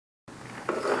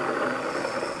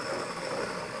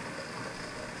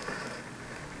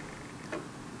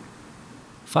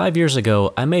5 years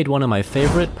ago, I made one of my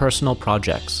favorite personal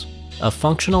projects. A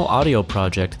functional audio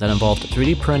project that involved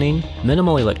 3D printing,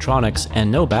 minimal electronics, and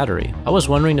no battery. I was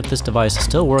wondering if this device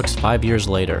still works 5 years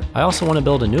later. I also want to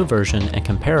build a new version and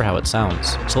compare how it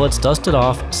sounds. So let's dust it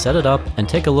off, set it up, and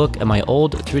take a look at my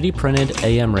old 3D printed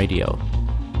AM radio.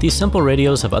 These simple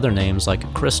radios have other names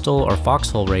like Crystal or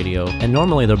Foxhole radio, and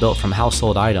normally they're built from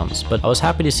household items, but I was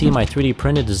happy to see my 3D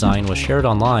printed design was shared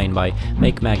online by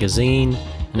Make Magazine,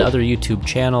 and other YouTube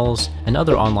channels, and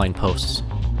other online posts.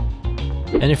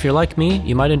 And if you're like me,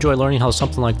 you might enjoy learning how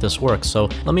something like this works, so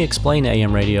let me explain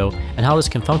AM radio and how this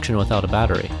can function without a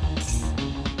battery.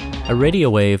 A radio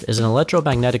wave is an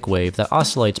electromagnetic wave that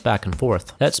oscillates back and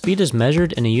forth. That speed is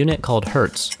measured in a unit called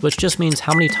hertz, which just means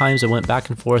how many times it went back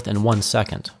and forth in 1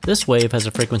 second. This wave has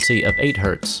a frequency of 8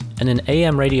 hertz, and an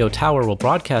AM radio tower will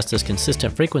broadcast this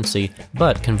consistent frequency,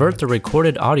 but convert the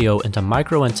recorded audio into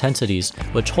micro-intensities,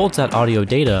 which holds that audio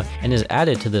data and is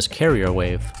added to this carrier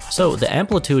wave. So the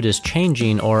amplitude is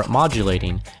changing or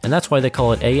modulating, and that's why they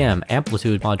call it AM,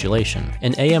 amplitude modulation.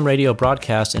 An AM radio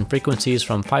broadcasts in frequencies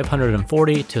from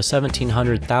 540 to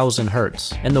 1700,000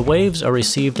 hertz, and the waves are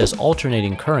received as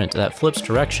alternating current that flips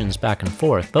directions back and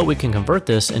forth, but we can convert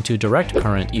this into direct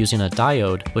current using a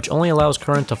diode, which only allows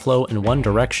current to flow in one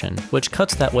direction, which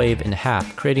cuts that wave in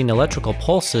half, creating electrical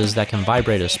pulses that can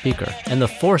vibrate a speaker. And the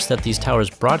force that these towers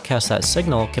broadcast that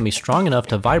signal can be strong enough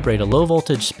to vibrate a low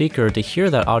voltage speaker to hear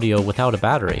that audio without a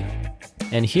battery.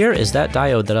 And here is that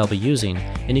diode that I'll be using,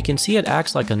 and you can see it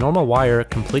acts like a normal wire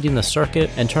completing the circuit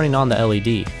and turning on the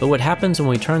LED. But what happens when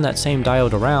we turn that same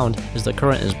diode around is the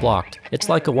current is blocked. It's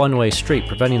like a one-way street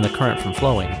preventing the current from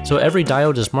flowing. So every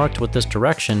diode is marked with this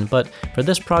direction, but for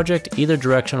this project either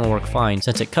direction will work fine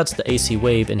since it cuts the AC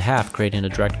wave in half, creating a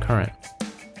direct current.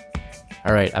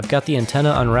 Alright, I've got the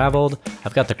antenna unraveled,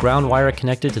 I've got the ground wire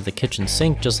connected to the kitchen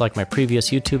sink just like my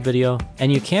previous YouTube video,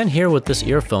 and you can hear with this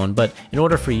earphone, but in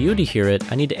order for you to hear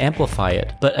it, I need to amplify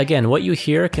it. But again, what you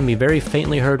hear can be very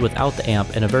faintly heard without the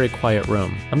amp in a very quiet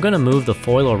room. I'm going to move the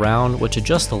foil around, which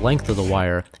adjusts the length of the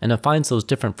wire, and it finds those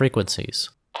different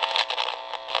frequencies.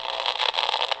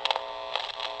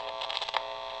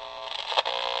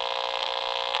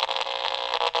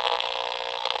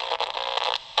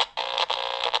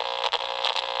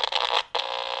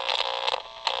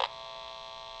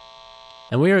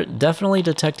 And we are definitely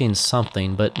detecting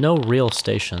something, but no real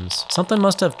stations. Something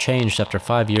must have changed after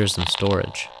 5 years in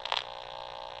storage.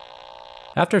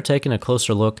 After taking a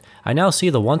closer look, I now see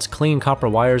the once clean copper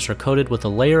wires are coated with a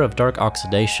layer of dark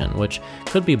oxidation, which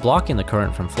could be blocking the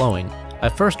current from flowing. I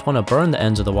first want to burn the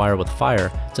ends of the wire with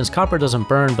fire, since copper doesn't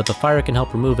burn, but the fire can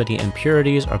help remove any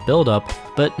impurities or buildup,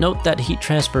 but note that heat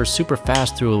transfers super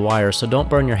fast through a wire, so don't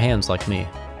burn your hands like me.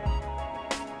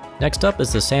 Next up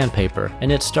is the sandpaper,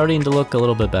 and it's starting to look a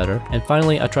little bit better. And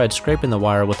finally, I tried scraping the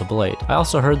wire with a blade. I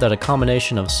also heard that a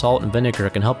combination of salt and vinegar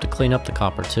can help to clean up the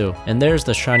copper too. And there's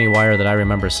the shiny wire that I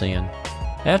remember seeing.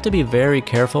 I have to be very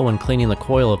careful when cleaning the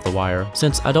coil of the wire,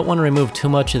 since I don't want to remove too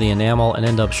much of the enamel and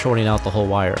end up shorting out the whole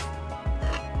wire.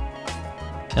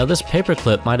 Now this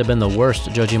paperclip might have been the worst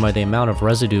judging by the amount of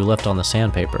residue left on the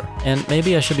sandpaper. And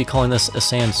maybe I should be calling this a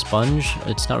sand sponge.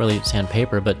 It's not really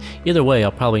sandpaper, but either way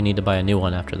I'll probably need to buy a new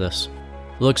one after this.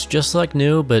 Looks just like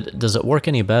new, but does it work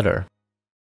any better?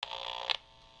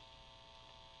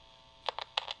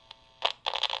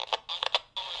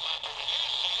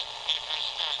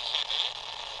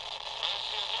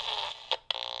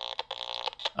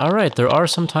 Alright, there are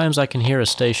some times I can hear a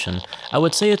station. I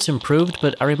would say it's improved,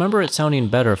 but I remember it sounding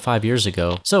better 5 years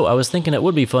ago, so I was thinking it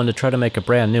would be fun to try to make a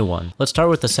brand new one. Let's start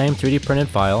with the same 3D printed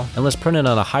file, and let's print it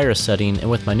on a higher setting and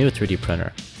with my new 3D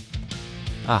printer.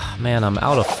 Ah man, I'm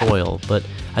out of foil, but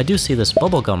I do see this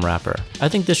bubblegum wrapper. I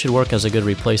think this should work as a good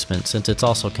replacement since it's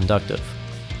also conductive.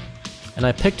 And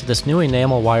I picked this new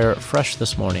enamel wire fresh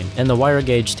this morning, and the wire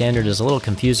gauge standard is a little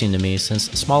confusing to me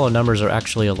since smaller numbers are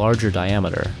actually a larger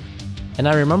diameter. And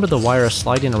I remember the wire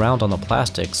sliding around on the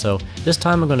plastic, so this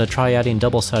time I'm going to try adding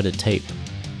double-sided tape.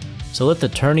 So let the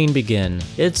turning begin.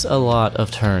 It's a lot of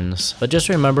turns, but just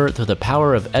remember, through the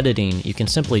power of editing, you can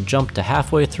simply jump to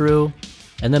halfway through,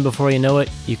 and then before you know it,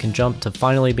 you can jump to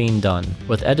finally being done.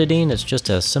 With editing, it's just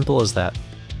as simple as that.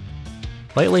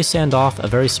 Lightly sand off a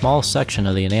very small section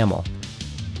of the enamel.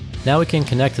 Now we can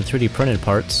connect the 3D printed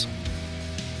parts,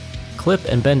 clip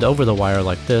and bend over the wire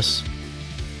like this,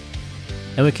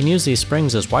 and we can use these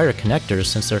springs as wire connectors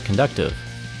since they're conductive.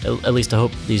 At least I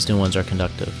hope these new ones are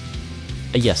conductive.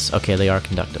 Yes, okay, they are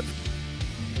conductive.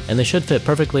 And they should fit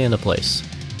perfectly into place.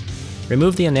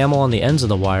 Remove the enamel on the ends of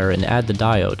the wire and add the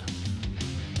diode.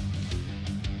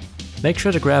 Make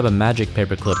sure to grab a magic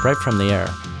paperclip right from the air,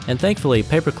 and thankfully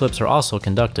paperclips are also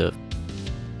conductive.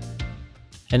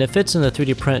 And it fits in the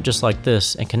 3D print just like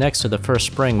this and connects to the first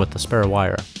spring with the spare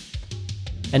wire.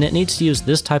 And it needs to use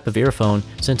this type of earphone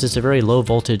since it's a very low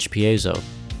voltage piezo.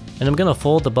 And I'm gonna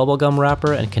fold the bubblegum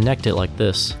wrapper and connect it like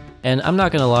this. And I'm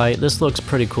not gonna lie, this looks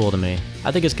pretty cool to me.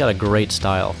 I think it's got a great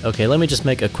style. Okay, let me just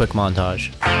make a quick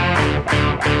montage.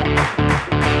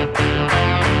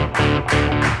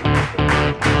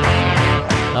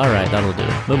 Alright, that'll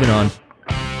do. Moving on.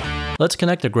 Let's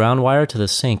connect the ground wire to the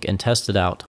sink and test it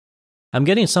out. I'm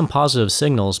getting some positive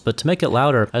signals, but to make it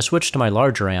louder, I switched to my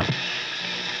larger amp.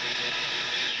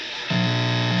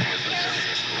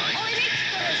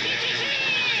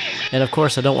 And of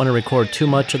course, I don't want to record too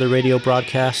much of the radio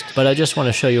broadcast, but I just want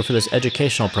to show you for this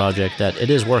educational project that it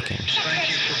is working.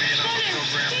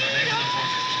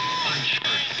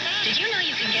 Did you know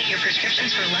you can get your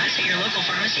prescriptions for less at your local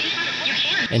pharmacy? You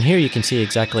can. And here you can see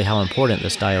exactly how important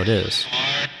this diode is.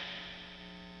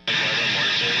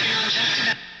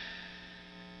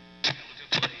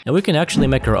 And we can actually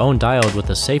make our own diode with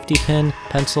a safety pin,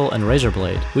 pencil, and razor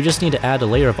blade. We just need to add a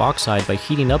layer of oxide by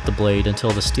heating up the blade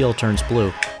until the steel turns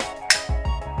blue.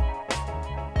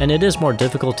 And it is more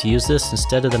difficult to use this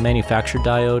instead of the manufactured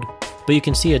diode, but you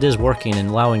can see it is working and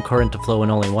allowing current to flow in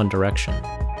only one direction.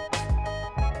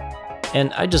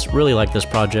 And I just really like this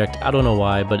project. I don't know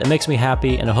why, but it makes me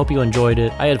happy and I hope you enjoyed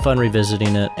it. I had fun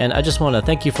revisiting it, and I just want to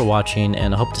thank you for watching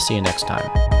and I hope to see you next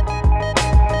time.